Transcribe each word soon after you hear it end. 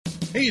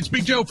Hey, it's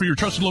Big Joe for your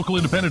trusted local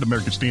independent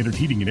American Standard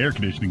heating and air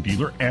conditioning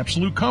dealer,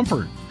 Absolute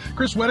Comfort.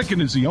 Chris Wedekin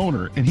is the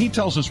owner, and he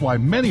tells us why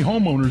many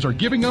homeowners are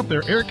giving up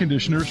their air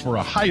conditioners for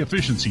a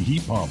high-efficiency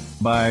heat pump.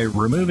 By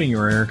removing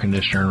your air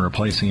conditioner and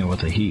replacing it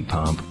with a heat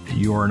pump,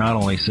 you are not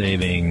only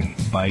saving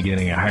by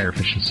getting a higher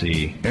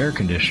efficiency air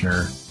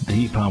conditioner, the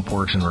heat pump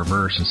works in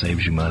reverse and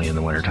saves you money in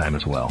the wintertime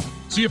as well.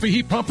 See if a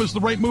heat pump is the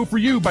right move for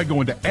you by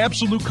going to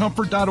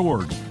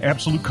AbsoluteComfort.org.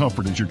 Absolute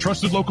Comfort is your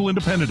trusted local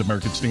independent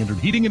American Standard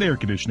heating and air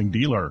conditioning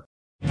dealer.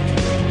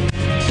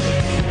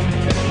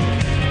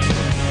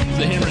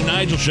 The Hammer and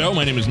Nigel Show.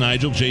 My name is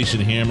Nigel. Jason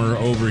Hammer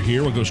over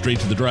here. We'll go straight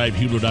to the Drive,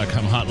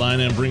 Hugo.com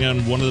hotline and bring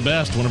on one of the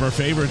best, one of our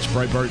favorites,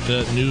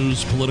 Breitbart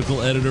News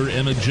political editor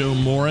Emma Jo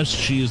Morris.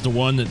 She is the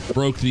one that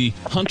broke the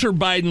Hunter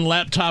Biden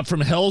laptop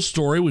from hell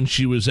story when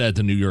she was at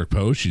the New York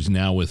Post. She's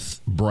now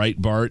with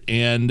Breitbart.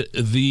 And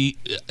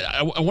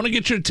I want to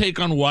get your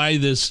take on why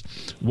this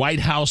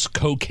White House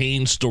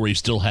cocaine story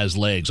still has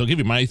legs. I'll give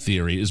you my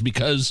theory, is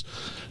because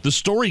the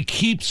story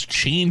keeps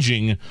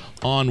changing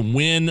on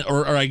when,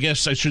 or I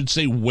guess I should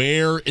say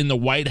where in the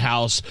White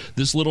House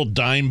this little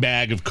dime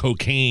bag of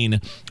cocaine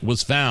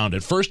was found.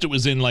 At first it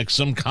was in like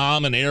some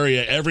common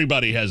area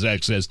everybody has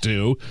access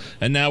to,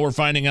 and now we're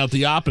finding out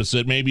the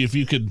opposite. Maybe if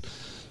you could...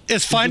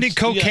 Is finding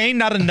cocaine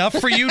not enough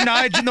for you,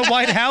 Nige, in the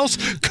White House?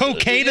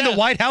 Cocaine in the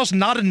White House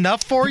not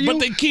enough for you? But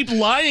they keep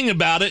lying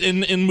about it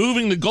and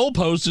moving the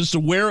goalposts as to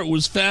where it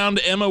was found.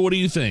 Emma, what do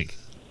you think?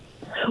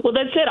 Well,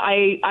 that's it.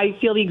 I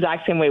feel the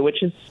exact same way,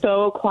 which is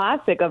so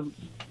classic of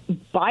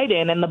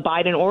Biden and the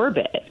Biden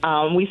orbit.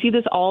 We see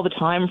this all the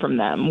time from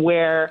them,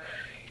 where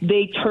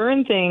they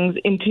turn things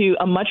into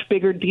a much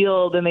bigger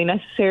deal than they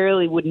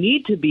necessarily would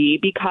need to be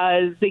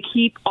because they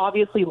keep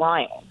obviously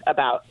lying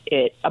about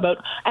it, about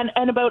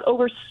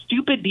over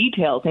stupid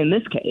details in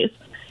this case.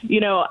 You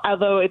know,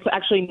 although it's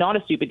actually not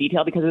a stupid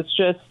detail because it's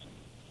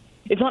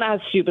not as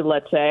stupid,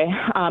 let's say,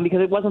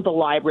 because it wasn't the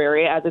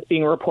library as it's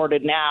being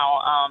reported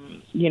now.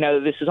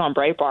 This is on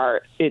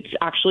Breitbart. It's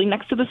actually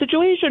next to the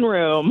Situation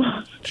Room,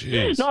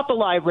 Jeez. Not the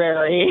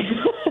library.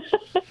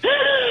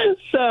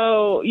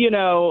 So,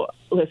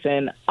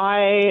 listen,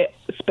 I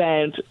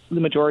spent the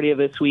majority of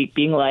this week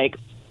being like,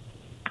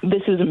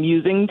 this is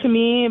amusing to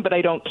me, but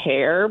I don't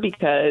care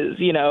because,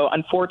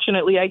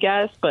 unfortunately, I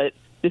guess, but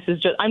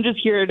I'm just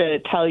here to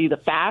tell you the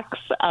facts.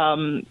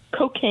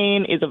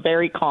 Cocaine is a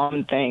very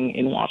common thing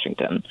in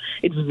Washington.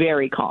 It's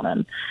very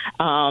common.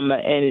 And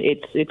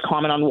it's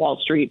common on Wall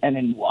Street and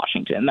in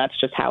Washington. That's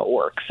just how it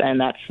works.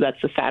 And that's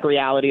the sad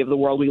reality of the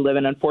world we live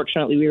in.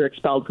 Unfortunately, we were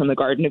expelled from the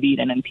Garden of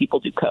Eden and people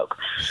do coke.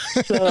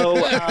 So, so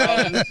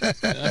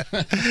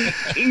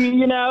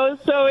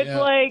it's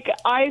like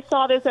I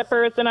saw this at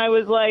first and I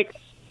was like,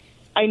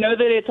 I know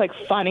that it's like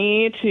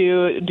funny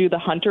to do the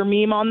Hunter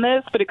meme on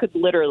this, but it could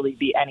literally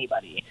be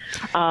anybody,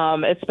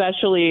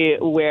 especially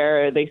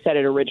where they said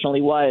it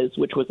originally was,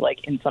 which was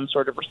like in some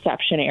sort of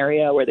reception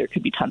area where there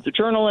could be tons of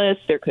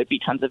journalists, there could be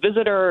tons of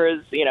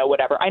visitors,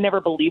 whatever. I never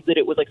believed that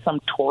it was like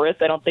some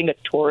tourist. I don't think a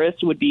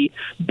tourist would be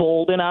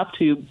bold enough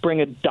to bring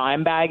a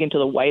dime bag into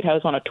the White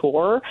House on a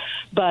tour,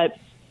 but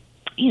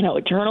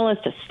a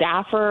journalist, a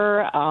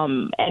staffer,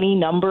 any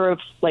number of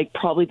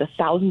probably the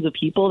thousands of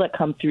people that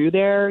come through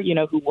there,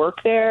 who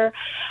work there,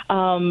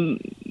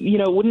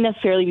 wouldn't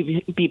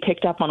necessarily be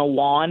picked up on a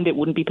wand. It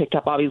wouldn't be picked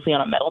up, obviously,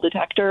 on a metal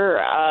detector,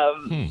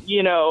 and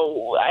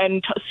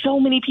so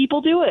many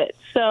people do it.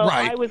 So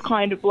right. I was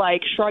kind of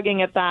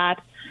shrugging at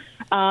that.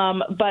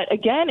 But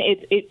again,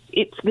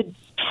 it's the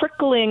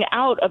trickling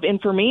out of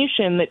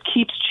information that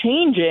keeps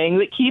changing,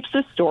 that keeps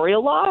this story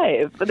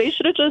alive. They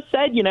should have just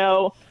said,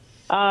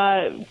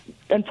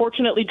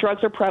 unfortunately,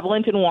 drugs are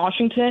prevalent in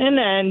Washington,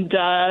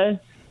 and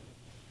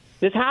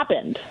this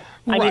happened.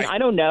 Right. I mean, I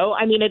don't know.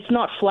 I mean, it's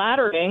not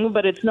flattering,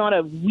 but it's not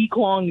a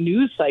week-long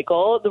news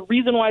cycle. The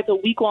reason why it's a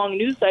week-long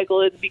news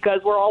cycle is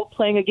because we're all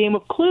playing a game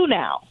of Clue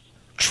now.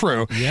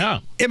 True. Yeah.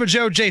 Emma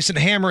Jo, Jason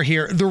Hammer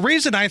here. The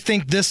reason I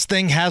think this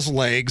thing has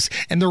legs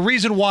and the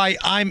reason why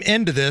I'm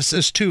into this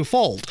is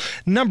twofold.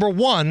 Number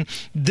one,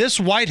 this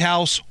White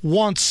House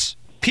wants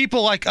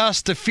people like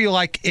us to feel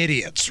like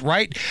idiots,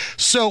 right?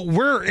 So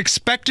we're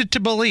expected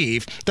to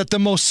believe that the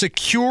most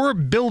secure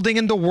building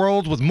in the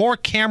world with more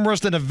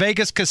cameras than a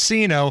Vegas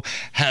casino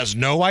has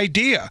no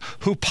idea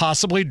who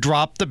possibly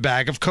dropped the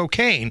bag of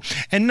cocaine.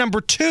 And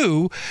number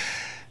two,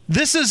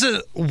 this is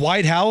a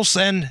White House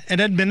and an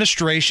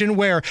administration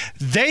where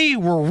they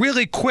were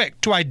really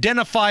quick to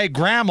identify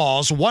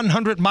grandmas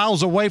 100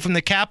 miles away from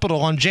the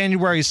Capitol on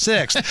January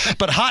 6th.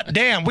 But hot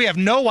damn, we have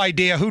no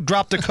idea who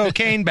dropped the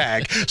cocaine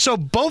bag. So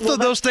both of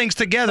those things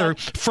together,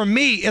 for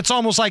me, it's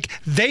almost like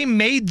they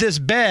made this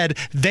bed.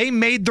 They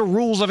made the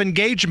rules of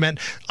engagement.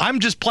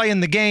 I'm just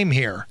playing the game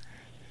here.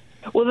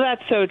 Well,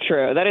 that's so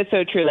true. That is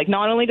so true.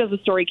 Not only does the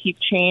story keep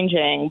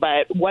changing,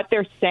 but what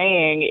they're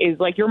saying is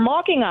you're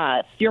mocking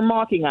us. You're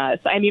mocking us.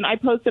 I mean, I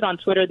posted on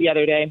Twitter the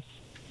other day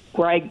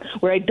where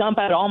I dump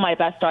out all my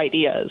best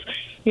ideas.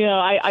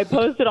 I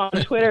posted on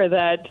Twitter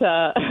that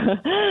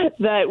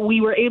that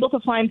we were able to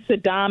find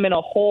Saddam in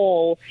a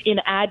hole in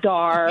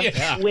Adar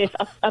with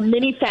a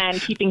mini fan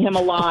keeping him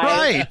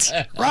alive.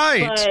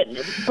 Right.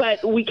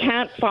 But we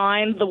can't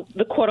find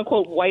the quote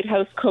unquote White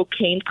House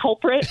cocaine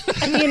culprit.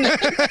 I mean,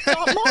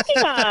 stop mocking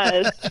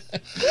us.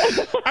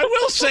 I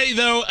will say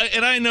though,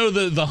 and I know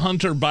the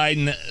Hunter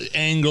Biden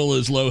angle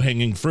is low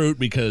hanging fruit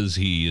because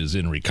he is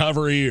in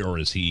recovery, or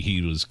is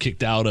he was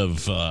kicked out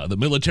of the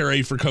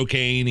military for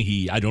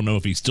cocaine. I don't know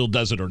if he still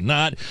does it or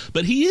not,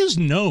 but he is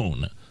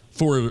known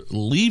for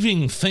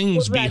leaving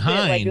things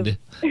behind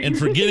and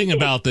forgetting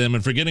about them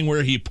and forgetting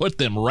where he put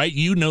them, right?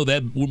 You know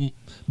that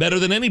better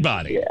than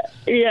anybody.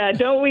 Yeah,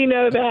 don't we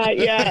know that?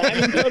 Yeah, I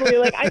mean,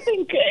 totally. I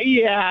think,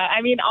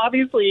 I mean,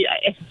 obviously,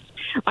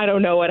 I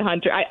don't know what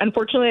Hunter.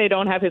 Unfortunately, I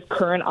don't have his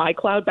current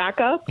iCloud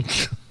backup,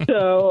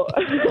 so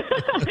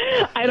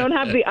I don't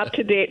have the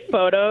up-to-date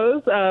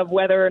photos of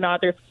whether or not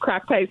there's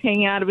crack pipes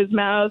hanging out of his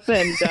mouth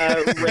and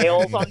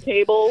rails on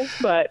tables.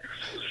 But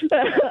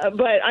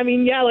I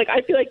mean,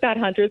 I feel like that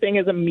Hunter thing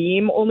is a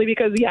meme only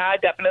because,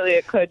 definitely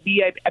it could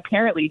be.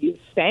 Apparently, he's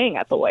staying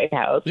at the White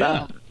House,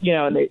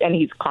 and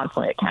he's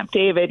constantly at Camp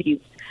David.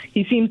 He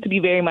seems to be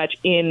very much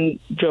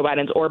in Joe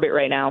Biden's orbit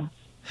right now.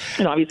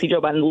 And obviously,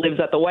 Joe Biden lives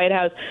at the White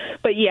House.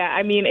 But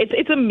I mean,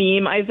 it's a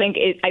meme. I think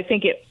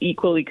it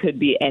equally could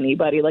be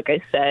anybody. Like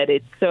I said,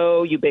 it's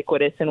so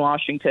ubiquitous in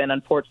Washington.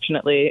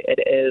 Unfortunately, it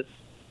is.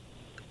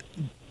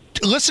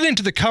 Listening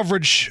to the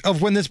coverage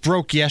of when this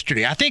broke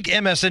yesterday, I think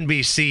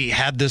MSNBC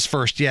had this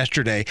first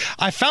yesterday.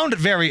 I found it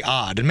very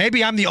odd, and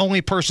maybe I'm the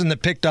only person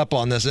that picked up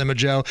on this,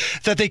 Joe,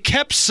 that they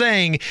kept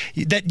saying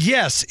that,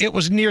 yes, it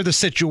was near the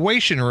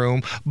Situation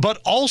Room,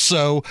 but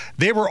also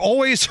they were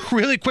always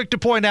really quick to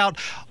point out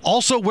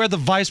also where the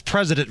vice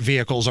president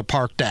vehicles are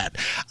parked at.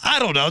 I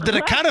don't know. Did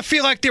it kind of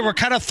feel like they were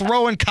kind of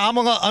throwing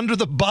Kamala under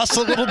the bus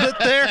a little bit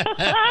there?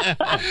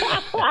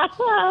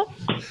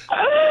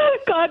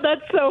 God,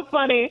 that's so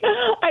funny.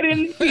 I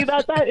didn't see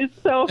that. That is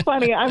so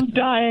funny. I'm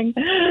dying.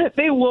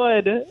 They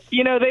would.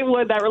 They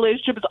would. That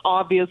relationship is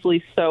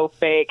obviously so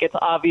fake. It's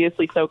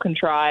obviously so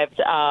contrived.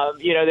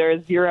 There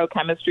is zero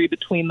chemistry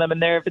between them,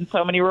 and there have been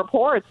so many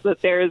reports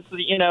that there's,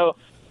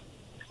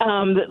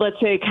 let's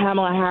say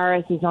Kamala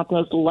Harris is not the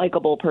most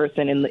likable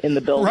person in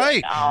the building.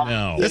 Right.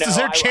 No. This is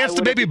their chance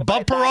to maybe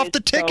bump her off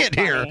the ticket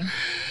here.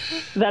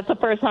 That's the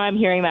first time I'm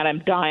hearing that. I'm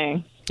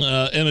dying.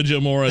 Emma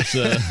Jo Morris,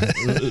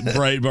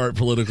 Breitbart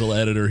political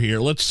editor here.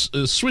 Let's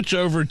switch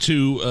over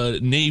to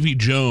Navy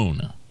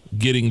Joan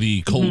getting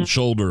the cold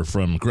shoulder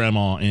from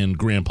Grandma and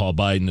Grandpa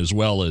Biden, as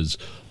well as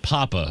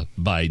Papa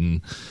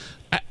Biden.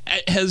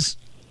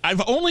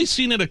 I've only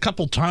seen it a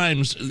couple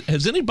times.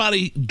 Has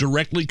anybody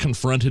directly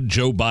confronted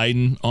Joe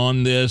Biden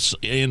on this,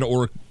 and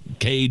or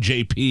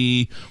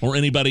KJP or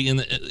anybody in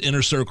the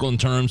inner circle in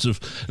terms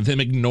of them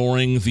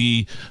ignoring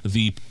the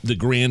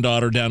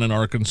granddaughter down in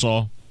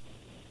Arkansas?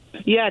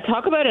 Yeah,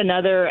 talk about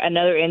another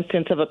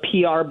instance of a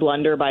PR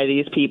blunder by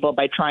these people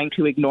by trying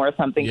to ignore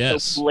something so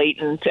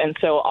blatant and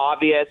so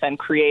obvious and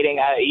creating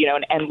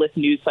an endless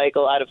news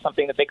cycle out of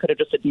something that they could have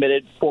just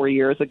admitted 4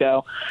 years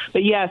ago.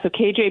 But so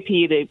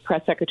KJP, the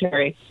press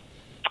secretary,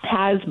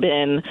 has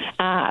been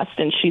asked,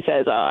 and she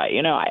says, I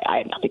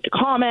have nothing to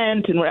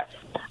comment. And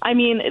I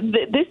mean,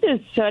 this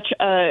is such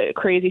a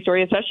crazy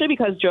story, especially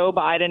because Joe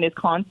Biden is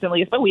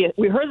constantly,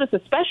 we heard this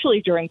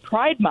especially during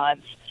Pride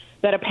Month,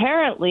 that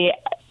apparently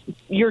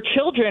your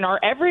children are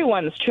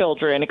everyone's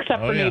children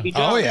except for Navy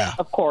Joan. Oh, yeah.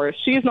 Of course.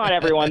 She's not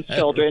everyone's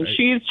children. Right.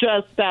 She's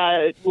just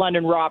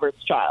London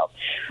Roberts' child.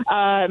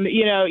 I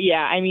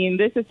mean,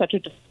 this is such a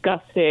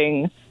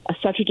disgusting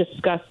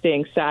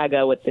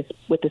saga with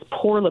this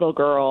poor little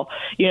girl.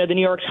 The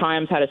New York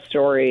Times had a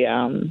story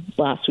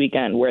last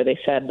weekend where they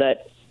said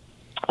that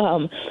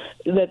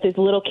this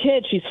little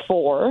kid, she's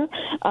 4,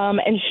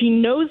 and she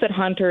knows that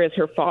Hunter is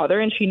her father,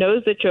 and she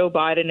knows that Joe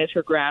Biden is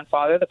her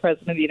grandfather, the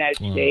president of the United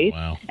States,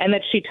 and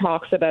that she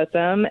talks about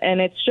them.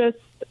 And it's just,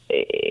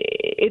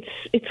 it's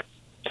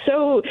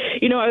so,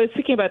 I was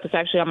thinking about this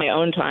actually on my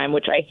own time,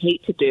 which I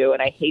hate to do,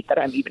 and I hate that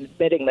I'm even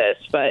admitting this,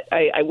 but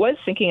I was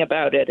thinking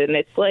about it, and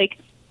it's like,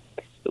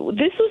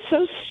 this was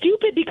so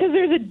stupid because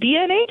there's a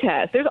DNA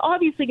test. There's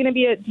obviously going to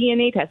be a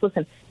DNA test.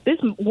 Listen, this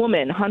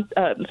woman,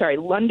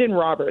 London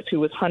Roberts, who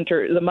was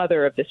Hunter, the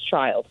mother of this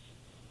child,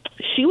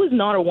 she was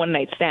not a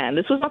one-night stand.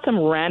 This was not some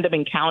random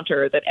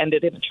encounter that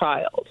ended in a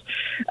child.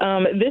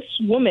 This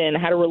woman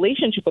had a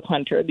relationship with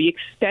Hunter. The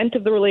extent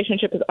of the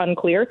relationship is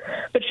unclear,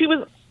 but she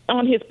was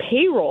on his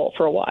payroll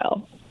for a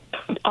while.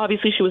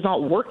 Obviously, she was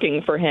not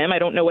working for him. I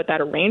don't know what that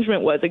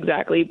arrangement was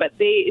exactly, but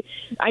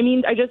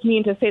I just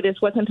mean to say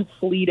this wasn't a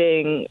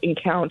fleeting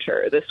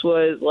encounter. This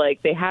was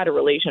like they had a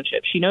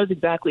relationship. She knows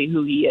exactly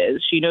who he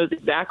is. She knows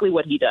exactly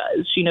what he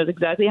does. She knows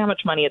exactly how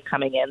much money is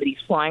coming in, that he's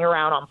flying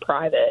around on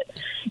private,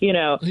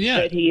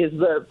 that he is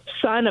the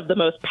son of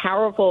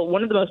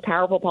one of the most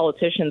powerful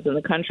politicians in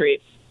the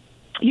country.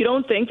 You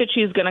don't think that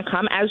she's going to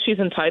come, as she's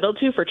entitled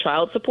to, for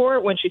child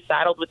support when she's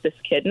saddled with this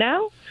kid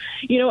now?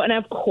 And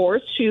of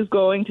course she's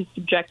going to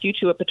subject you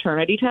to a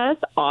paternity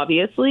test,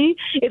 obviously.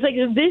 It's like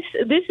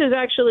this is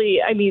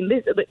actually, I mean,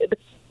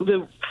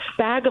 the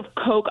bag of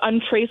Coke,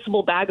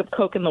 untraceable bag of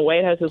Coke in the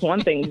White House is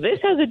one thing. This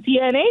has a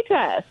DNA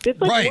test. It's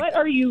like, right.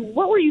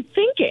 What were you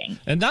thinking?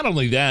 And not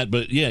only that,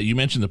 but yeah, you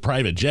mentioned the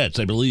private jets.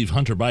 I believe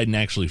Hunter Biden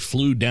actually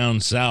flew down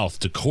south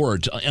to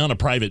court on a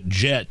private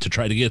jet to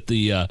try to get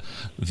the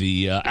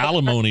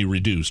alimony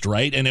reduced,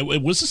 right? And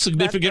it was a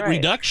significant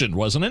reduction,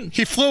 wasn't it?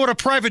 He flew in a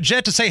private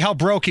jet to say how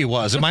broke he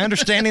was. Am I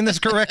understanding this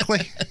correctly?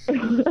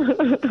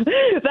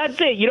 That's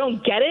it. You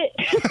don't get it?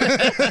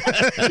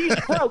 He's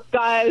broke,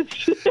 guys.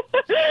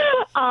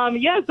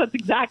 Yes, that's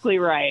exactly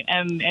right.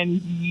 And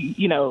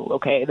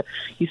okay,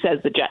 he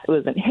says the jet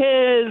wasn't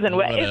his, and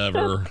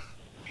whatever.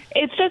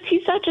 It's just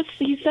he's such a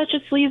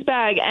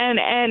sleazebag, and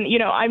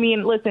I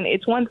mean, listen,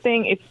 it's one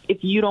thing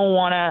if you don't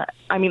want to.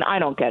 I mean, I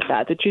don't get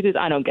that. The truth is,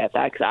 I don't get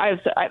that because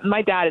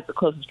my dad is the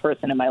closest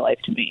person in my life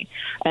to me,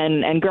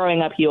 and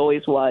growing up, he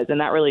always was,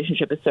 and that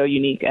relationship is so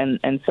unique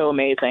and so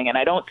amazing, and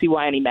I don't see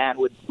why any man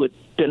would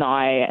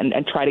deny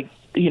and try to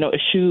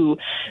eschew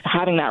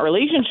having that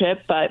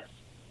relationship, but.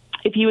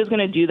 If he was going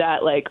to do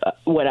that, like,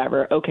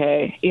 whatever,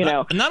 okay,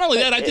 Not only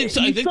that, I think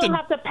you still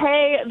have to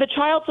pay the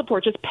child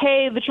support. Just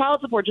pay the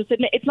child support. Just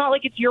admit, it's not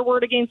like it's your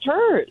word against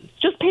hers.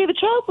 Just pay the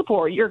child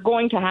support. You're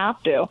going to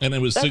have to. And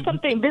it was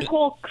something. This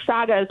whole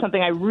saga is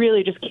something I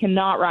really just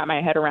cannot wrap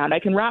my head around. I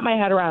can wrap my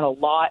head around a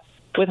lot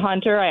with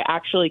Hunter. I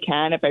actually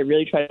can if I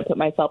really try to put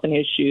myself in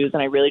his shoes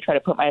and I really try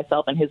to put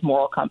myself in his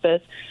moral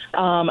compass.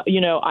 I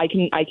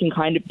can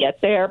kind of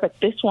get there, but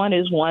this one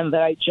is one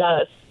that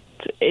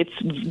it's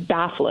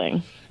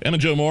baffling. Emma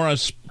Jo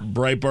Morris,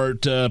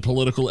 Breitbart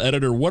political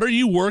editor. What are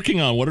you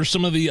working on? What are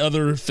some of the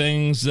other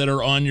things that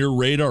are on your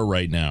radar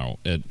right now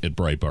at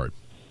Breitbart?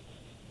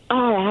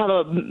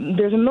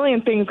 There's a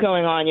million things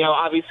going on.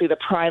 Obviously the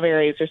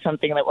primaries are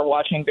something that we're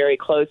watching very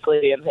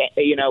closely, and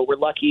we're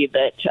lucky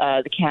that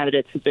the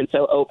candidates have been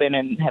so open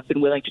and have been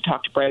willing to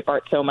talk to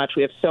Breitbart so much.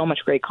 We have so much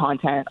great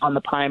content on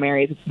the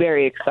primaries. It's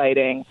very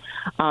exciting.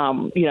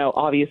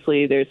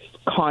 Obviously there's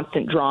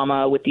constant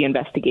drama with the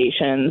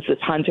investigations, this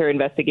Hunter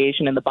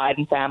investigation and the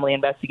Biden family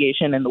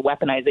investigation and the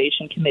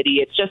weaponization committee.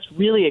 It's just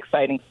really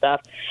exciting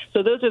stuff.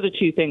 So those are the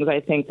two things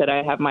I think that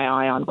I have my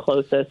eye on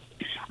closest.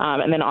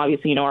 And then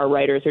obviously, our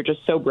writers are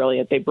just so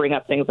brilliant. They bring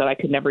up things that I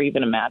could never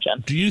even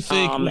imagine. Do you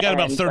think we got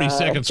about 30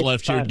 seconds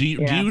left here? Do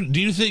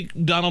you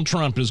think Donald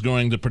Trump is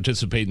going to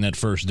participate in that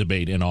first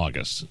debate in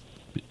August?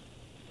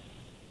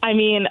 I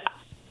mean,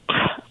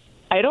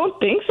 I don't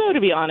think so, to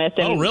be honest.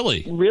 And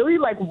really? Really,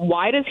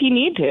 why does he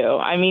need to?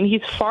 I mean,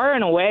 he's far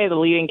and away the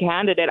leading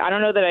candidate. I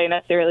don't know that I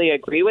necessarily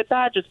agree with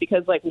that, just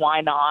because,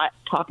 why not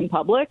talk in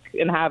public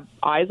and have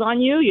eyes on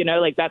you?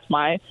 That's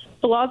my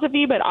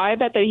philosophy, but I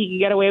bet that he could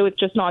get away with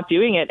just not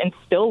doing it and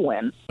still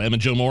win. Emma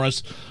Jo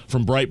Morris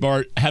from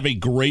Breitbart, have a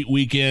great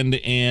weekend,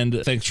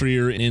 and thanks for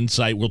your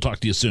insight. We'll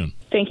talk to you soon.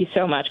 Thank you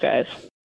so much, guys.